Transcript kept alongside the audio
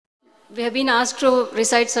We have been asked to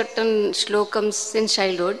recite certain slokams since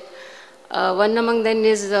childhood. One among them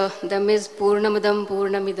is Purnamadam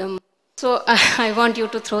Purnamidam. So I want you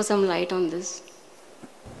to throw some light on this.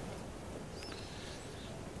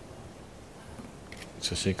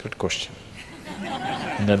 It's a secret question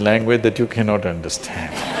in a language that you cannot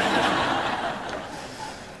understand.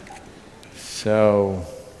 So,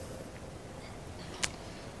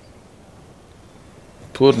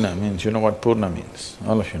 Purna means, you know what Purna means?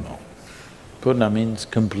 All of you know. Purna means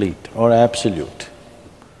complete or absolute.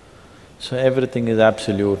 So everything is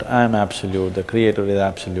absolute, I am absolute, the Creator is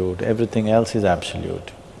absolute, everything else is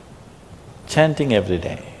absolute. Chanting every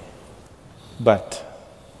day. But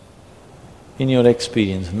in your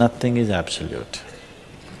experience, nothing is absolute.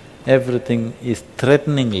 Everything is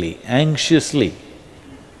threateningly, anxiously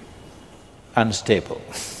unstable,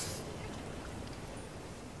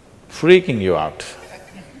 freaking you out.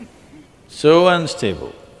 So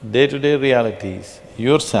unstable, day-to-day realities,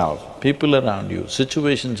 yourself, people around you,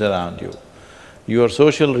 situations around you, your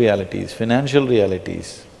social realities, financial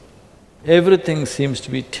realities, everything seems to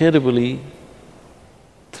be terribly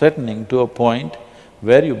threatening to a point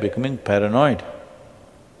where you're becoming paranoid.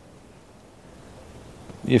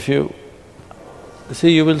 If you…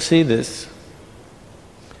 see, you will see this.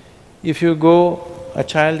 If you go… a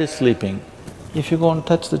child is sleeping, if you go and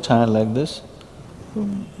touch the child like this,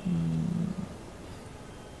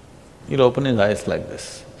 he'll open his eyes like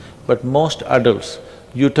this. But most adults,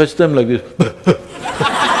 you touch them like this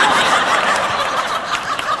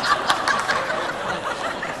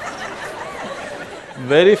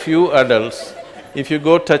very few adults, if you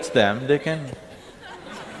go touch them, they can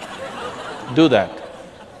do that.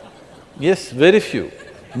 Yes, very few.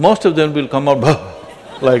 Most of them will come out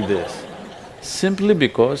like this, simply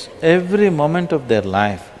because every moment of their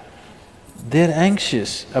life, they're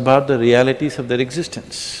anxious about the realities of their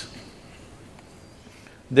existence.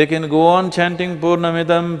 They can go on chanting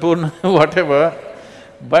Purnamidam, whatever,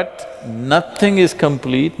 but nothing is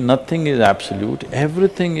complete, nothing is absolute,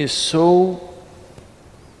 everything is so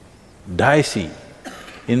dicey.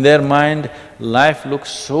 In their mind, life looks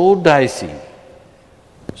so dicey,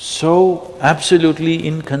 so absolutely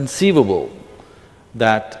inconceivable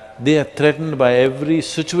that they are threatened by every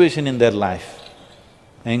situation in their life.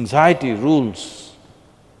 Anxiety rules.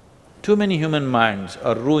 Too many human minds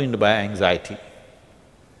are ruined by anxiety.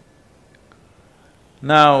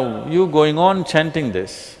 Now, you going on chanting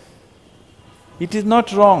this, it is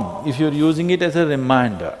not wrong if you're using it as a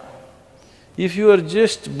reminder. If you are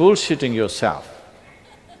just bullshitting yourself,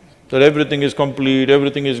 that everything is complete,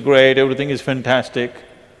 everything is great, everything is fantastic.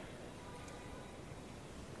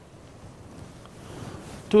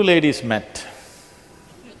 Two ladies met.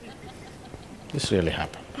 This really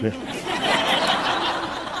happened, really.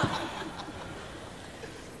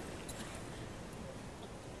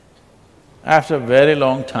 After a very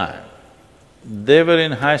long time, they were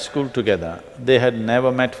in high school together, they had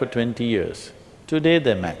never met for 20 years. Today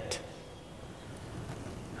they met.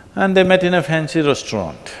 And they met in a fancy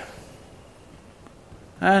restaurant.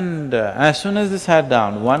 And as soon as they sat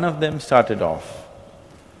down, one of them started off,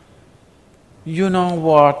 "You know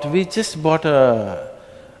what, we just bought a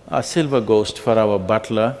silver ghost for our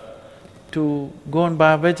butler to go and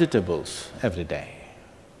buy vegetables every day."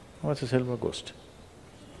 What's a silver ghost?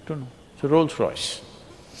 Don't know. It's a Rolls Royce.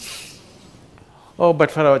 "Oh,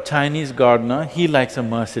 but for our Chinese gardener, he likes a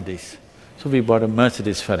Mercedes. So we bought a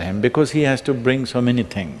Mercedes for him because he has to bring so many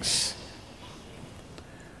things.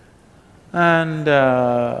 And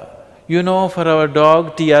you know, for our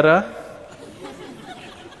dog Tiara,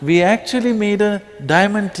 we actually made a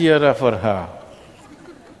diamond tiara for her."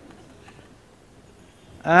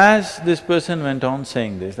 As this person went on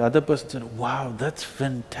saying this, the other person said, "Wow, that's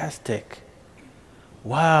fantastic.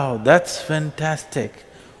 Wow, that's fantastic.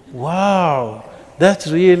 Wow, that's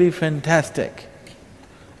really fantastic."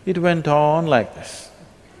 It went on like this.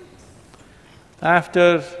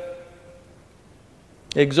 After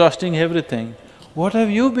exhausting everything, "What have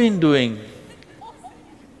you been doing?"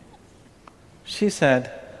 She said,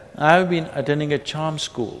 "I've been attending a charm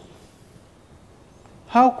school."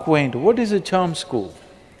 How quaint, what is a charm school?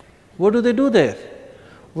 What do they do there?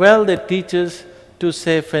 Well, they teach us to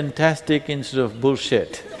say fantastic instead of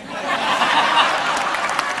bullshit.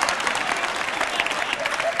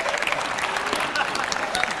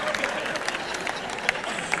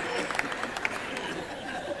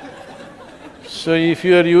 So if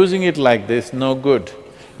you are using it like this, no good.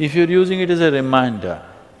 If you're using it as a reminder,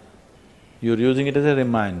 you're using it as a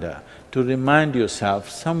reminder to remind yourself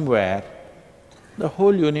somewhere the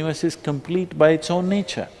whole universe is complete by its own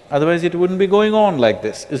nature, otherwise it wouldn't be going on like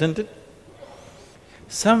this, isn't it?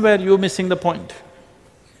 Somewhere you're missing the point.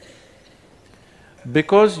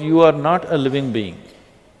 Because you are not a living being.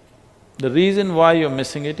 The reason why you're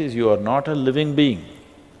missing it is you are not a living being.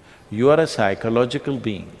 You are a psychological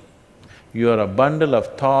being. You are a bundle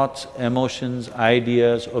of thoughts, emotions,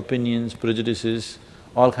 ideas, opinions, prejudices,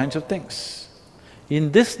 all kinds of things.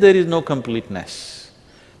 In this there is no completeness.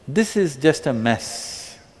 This is just a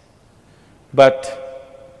mess. But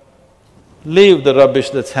leave the rubbish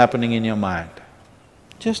that's happening in your mind.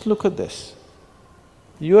 Just look at this.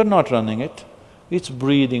 You are not running it, it's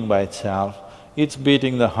breathing by itself, it's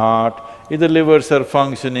beating the heart, the livers are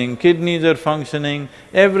functioning, kidneys are functioning,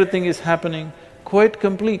 everything is happening, quite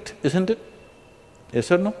complete, isn't it?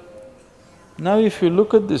 Yes or no? Now if you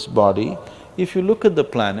look at this body, if you look at the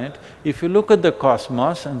planet, if you look at the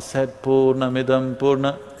cosmos and said Purnamidam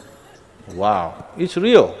Purna, wow, it's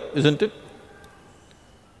real, isn't it?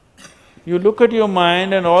 You look at your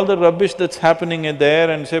mind and all the rubbish that's happening in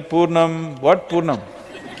there and say, Purnam, what Purnam?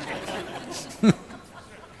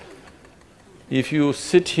 If you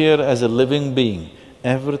sit here as a living being,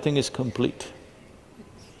 everything is complete.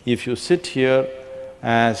 If you sit here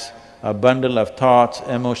as a bundle of thoughts,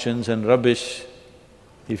 emotions and rubbish,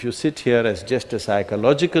 if you sit here as just a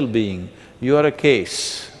psychological being, you are a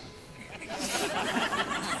case.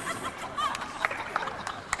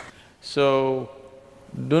 So,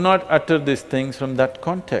 do not utter these things from that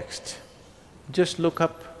context. Just look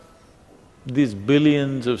up these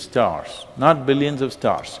billions of stars, not billions of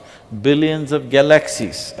stars, billions of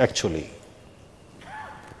galaxies actually.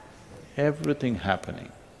 Everything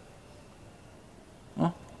happening.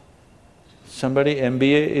 Huh? Somebody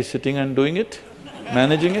MBA is sitting and doing it,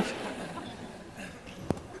 managing it?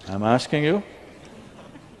 I'm asking you.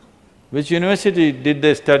 Which university did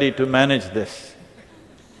they study to manage this?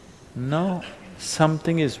 No.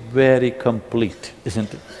 Something is very complete,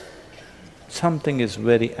 isn't it? Something is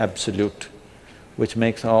very absolute, which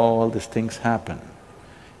makes all these things happen.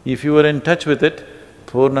 If you were in touch with it,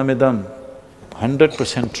 Purnamidam,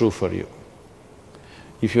 100% true for you.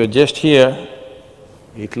 If you're just here,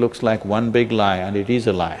 it looks like one big lie and it is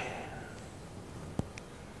a lie.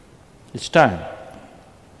 It's time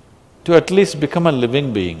to at least become a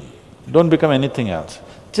living being. Don't become anything else.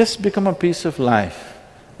 Just become a piece of life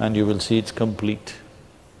and you will see it's complete,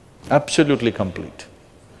 absolutely complete.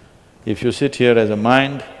 If you sit here as a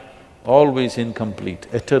mind, always incomplete,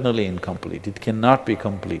 eternally incomplete, it cannot be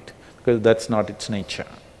complete because that's not its nature.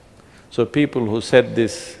 So people who said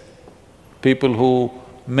this, people who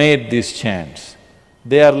made these chants,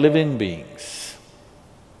 they are living beings,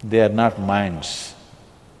 they are not minds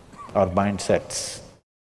or mindsets.